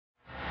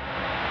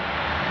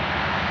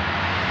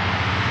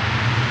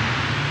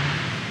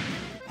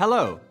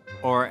Hello,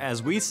 or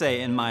as we say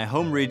in my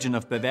home region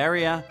of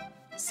Bavaria,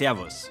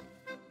 Servus.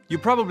 You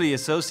probably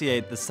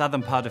associate the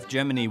southern part of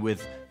Germany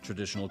with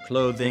traditional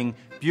clothing,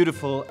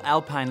 beautiful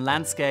alpine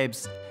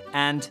landscapes,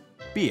 and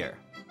beer.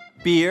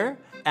 Beer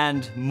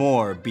and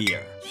more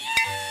beer.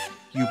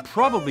 You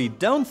probably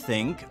don't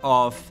think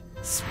of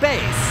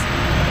space,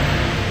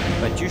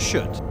 but you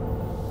should.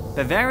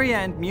 Bavaria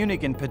and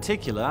Munich in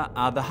particular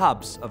are the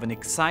hubs of an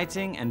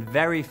exciting and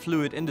very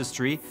fluid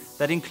industry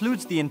that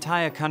includes the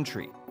entire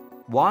country.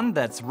 One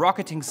that's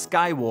rocketing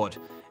skyward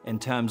in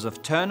terms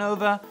of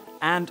turnover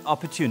and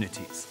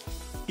opportunities.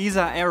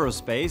 Isar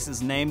Aerospace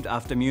is named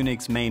after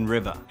Munich's main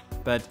river,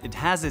 but it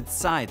has its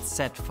sights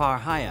set far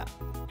higher.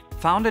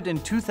 Founded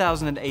in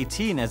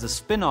 2018 as a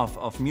spin-off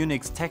of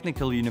Munich's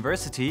Technical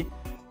University,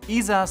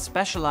 Isar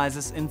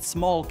specializes in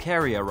small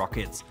carrier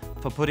rockets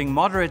for putting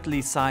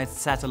moderately sized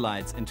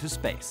satellites into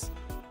space.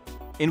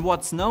 In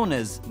what's known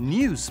as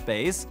new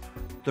space,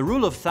 the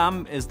rule of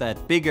thumb is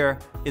that bigger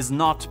is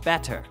not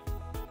better.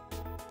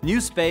 New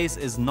space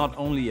is not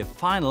only a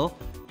final,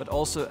 but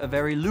also a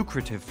very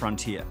lucrative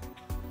frontier.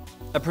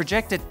 A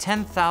projected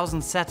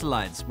 10,000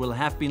 satellites will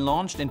have been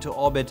launched into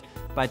orbit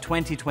by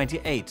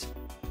 2028,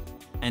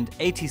 and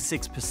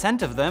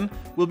 86% of them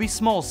will be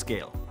small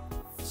scale.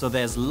 So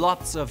there's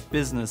lots of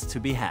business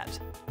to be had.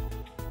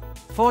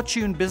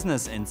 Fortune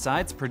Business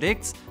Insights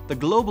predicts the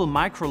global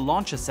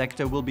micro-launcher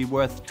sector will be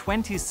worth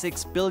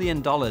 $26 billion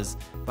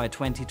by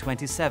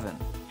 2027.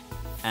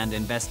 And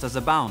investors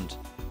abound.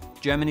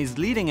 Germany's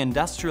leading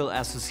industrial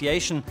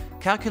association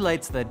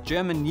calculates that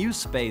German new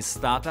space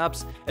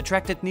startups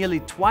attracted nearly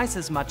twice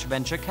as much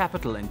venture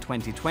capital in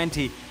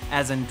 2020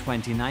 as in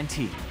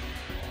 2019.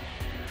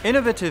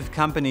 Innovative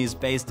companies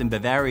based in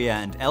Bavaria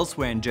and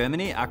elsewhere in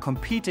Germany are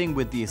competing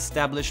with the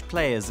established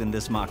players in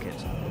this market.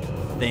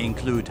 They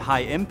include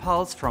High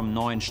Impulse from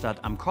Neuenstadt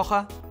am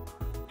Kocher,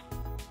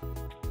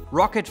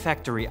 Rocket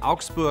Factory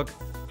Augsburg,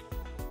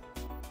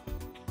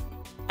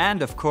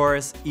 and of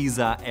course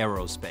Isar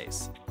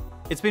Aerospace.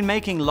 It's been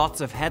making lots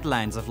of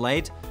headlines of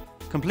late,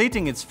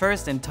 completing its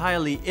first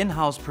entirely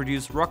in-house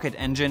produced rocket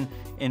engine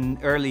in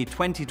early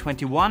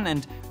 2021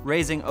 and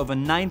raising over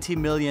 $90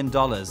 million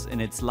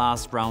in its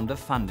last round of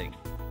funding.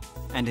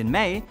 And in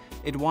May,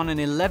 it won an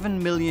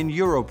 €11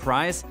 million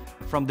prize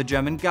from the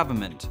German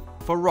government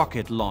for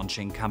rocket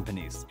launching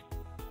companies.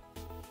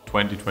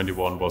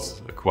 2021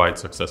 was a quite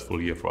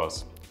successful year for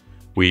us.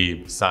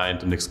 We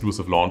signed an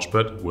exclusive launch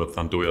pad with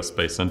Andøya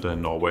Space Center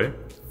in Norway,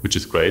 which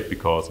is great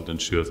because it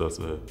ensures us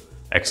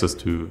access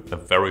to a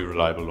very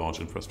reliable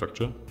launch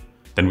infrastructure.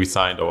 Then we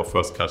signed our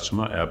first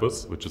customer,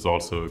 Airbus, which is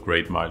also a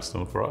great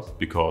milestone for us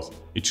because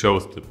it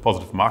shows the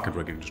positive market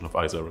recognition of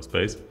Isar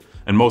Aerospace.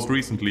 And most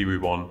recently we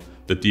won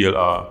the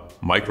DLR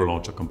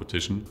micro-launcher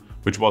competition,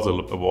 which was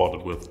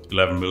awarded with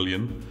 11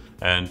 million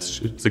and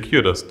it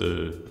secured us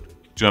the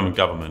German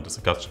government as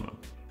a customer.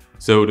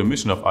 So the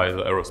mission of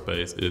Isar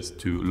Aerospace is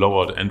to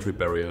lower the entry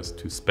barriers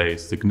to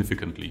space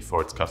significantly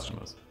for its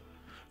customers.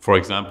 For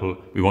example,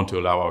 we want to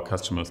allow our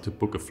customers to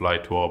book a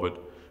flight to orbit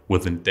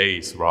within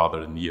days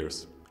rather than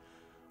years.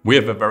 We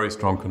have a very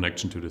strong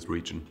connection to this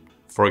region.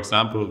 For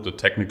example, the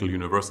Technical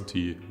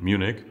University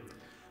Munich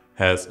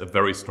has a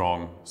very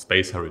strong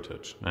space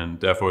heritage, and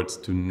therefore it's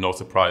to no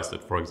surprise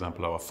that, for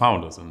example, our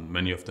founders and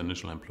many of the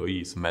initial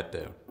employees met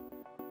there.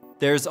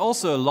 There's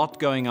also a lot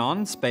going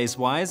on,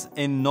 space-wise,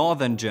 in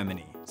northern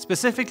Germany,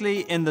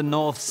 specifically in the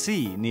North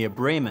Sea near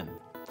Bremen.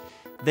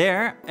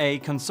 There, a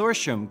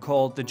consortium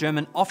called the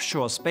German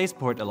Offshore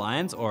Spaceport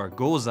Alliance, or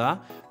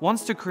GOSA,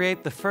 wants to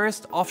create the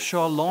first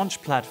offshore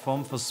launch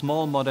platform for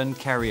small modern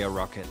carrier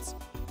rockets.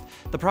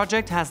 The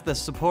project has the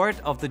support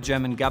of the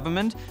German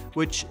government,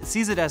 which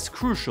sees it as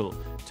crucial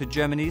to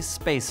Germany's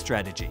space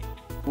strategy.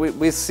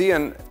 We see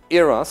an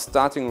era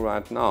starting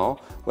right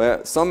now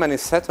where so many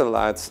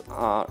satellites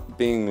are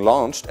being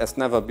launched as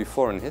never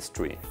before in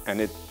history.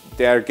 And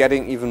they're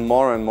getting even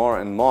more and more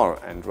and more.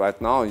 And right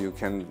now you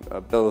can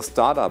build a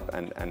startup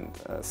and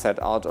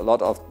set out a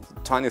lot of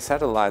tiny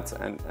satellites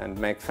and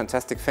make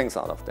fantastic things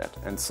out of that.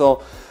 And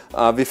so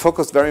we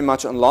focused very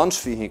much on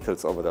launch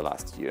vehicles over the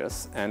last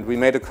years. And we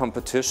made a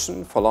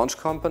competition for launch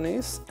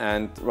companies.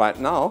 And right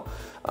now,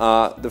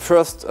 the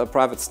first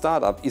private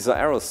startup, Isar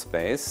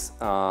Aerospace,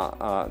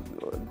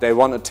 they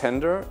won a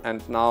tender,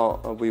 and now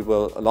we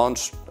will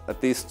launch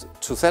at least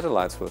 2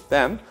 satellites with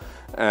them.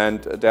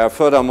 And there are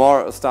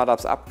furthermore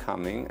startups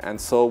upcoming, and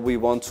so we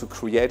want to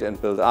create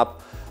and build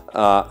up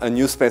a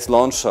new space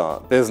launcher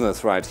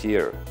business right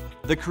here.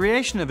 The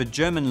creation of a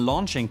German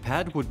launching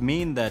pad would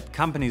mean that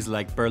companies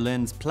like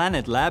Berlin's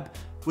Planet Lab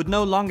would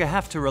no longer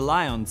have to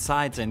rely on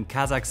sites in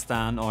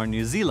Kazakhstan or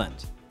New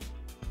Zealand.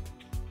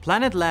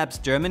 Planet Labs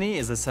Germany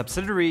is a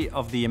subsidiary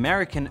of the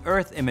American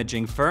Earth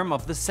imaging firm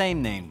of the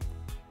same name.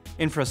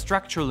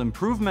 Infrastructural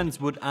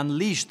improvements would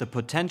unleash the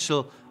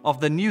potential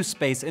of the new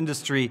space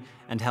industry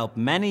and help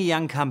many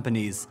young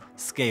companies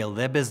scale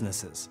their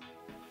businesses.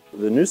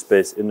 The new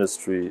space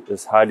industry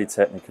is highly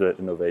technical and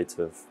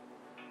innovative.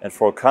 And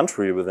for a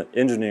country with an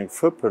engineering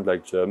footprint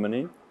like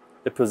Germany,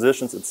 it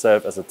positions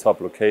itself as a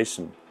top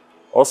location.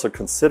 also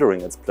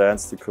considering its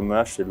plans to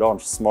commercially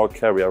launch small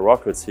carrier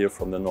rockets here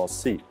from the North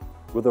Sea.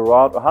 With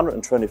around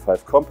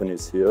 125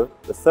 companies here,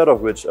 a third of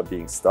which are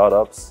being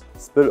startups,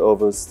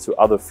 spillovers to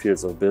other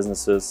fields of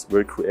businesses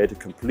will create a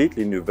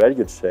completely new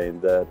value chain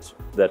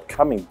that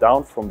coming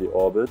down from the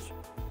orbit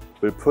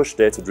will push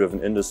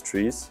data-driven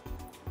industries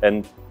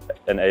and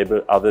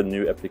enable other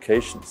new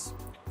applications.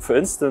 For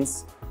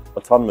instance,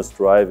 autonomous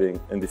driving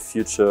in the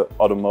future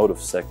automotive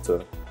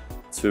sector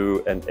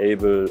to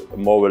enable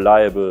more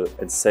reliable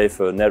and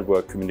safer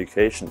network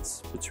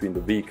communications between the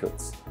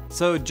vehicles.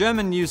 So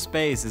German new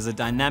space is a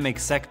dynamic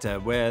sector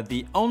where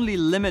the only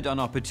limit on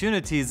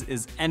opportunities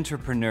is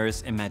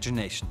entrepreneurs'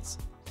 imaginations.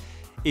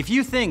 If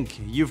you think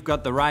you've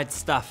got the right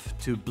stuff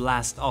to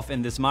blast off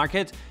in this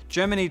market,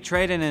 Germany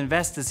Trade and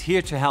Invest is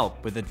here to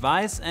help with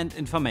advice and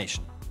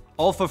information.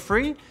 All for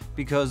free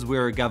because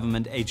we're a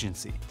government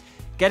agency.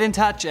 Get in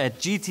touch at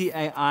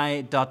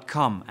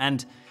gtai.com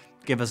and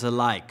give us a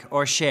like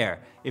or share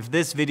if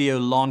this video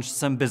launched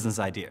some business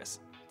ideas.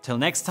 Till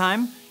next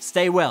time,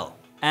 stay well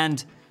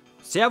and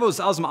Servus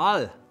aus dem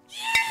All!